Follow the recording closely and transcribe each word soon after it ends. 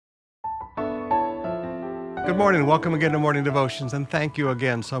Good morning. Welcome again to Morning Devotions, and thank you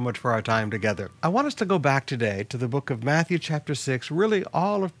again so much for our time together. I want us to go back today to the book of Matthew chapter 6, really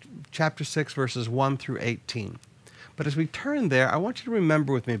all of chapter 6, verses 1 through 18. But as we turn there, I want you to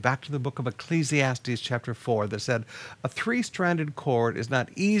remember with me back to the book of Ecclesiastes chapter 4 that said, a three-stranded cord is not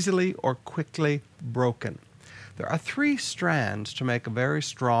easily or quickly broken. There are three strands to make a very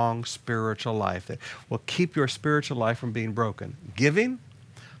strong spiritual life that will keep your spiritual life from being broken: giving,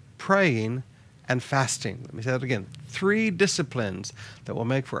 praying, and fasting. Let me say that again. Three disciplines that will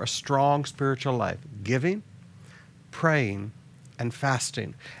make for a strong spiritual life: giving, praying, and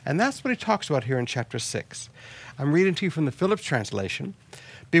fasting. And that's what he talks about here in chapter 6. I'm reading to you from the Phillips translation.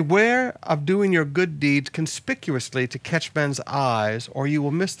 Beware of doing your good deeds conspicuously to catch men's eyes, or you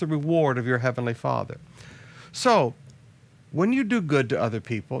will miss the reward of your heavenly Father. So, when you do good to other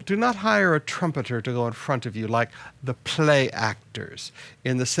people, do not hire a trumpeter to go in front of you like the play actors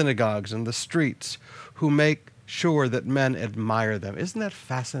in the synagogues and the streets who make sure that men admire them. Isn't that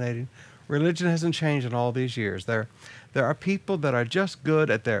fascinating? Religion hasn't changed in all these years. There are people that are just good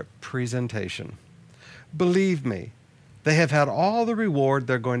at their presentation. Believe me, they have had all the reward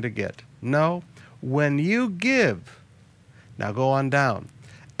they're going to get. No, when you give, now go on down.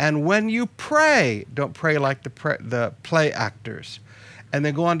 And when you pray, don't pray like the play actors. And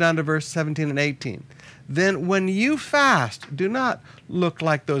then go on down to verse 17 and 18. Then when you fast, do not look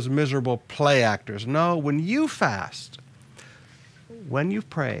like those miserable play actors. No, when you fast, when you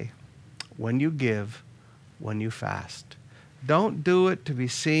pray, when you give, when you fast. Don't do it to be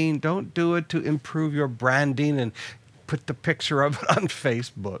seen. Don't do it to improve your branding and put the picture of it on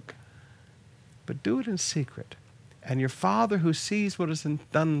Facebook. But do it in secret. And your Father who sees what is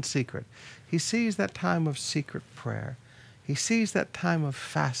done in secret, he sees that time of secret prayer. He sees that time of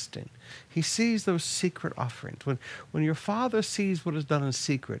fasting. He sees those secret offerings. When your Father sees what is done in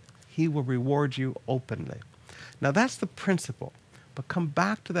secret, he will reward you openly. Now that's the principle. But come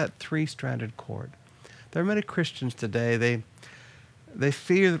back to that three-stranded cord. There are many Christians today, they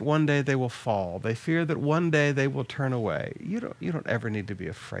fear that one day they will fall. They fear that one day they will turn away. You don't ever need to be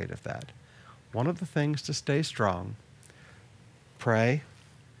afraid of that. One of the things to stay strong: pray,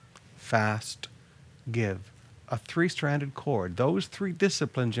 fast, give. A three-stranded cord. Those three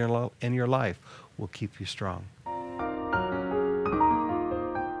disciplines in your life will keep you strong.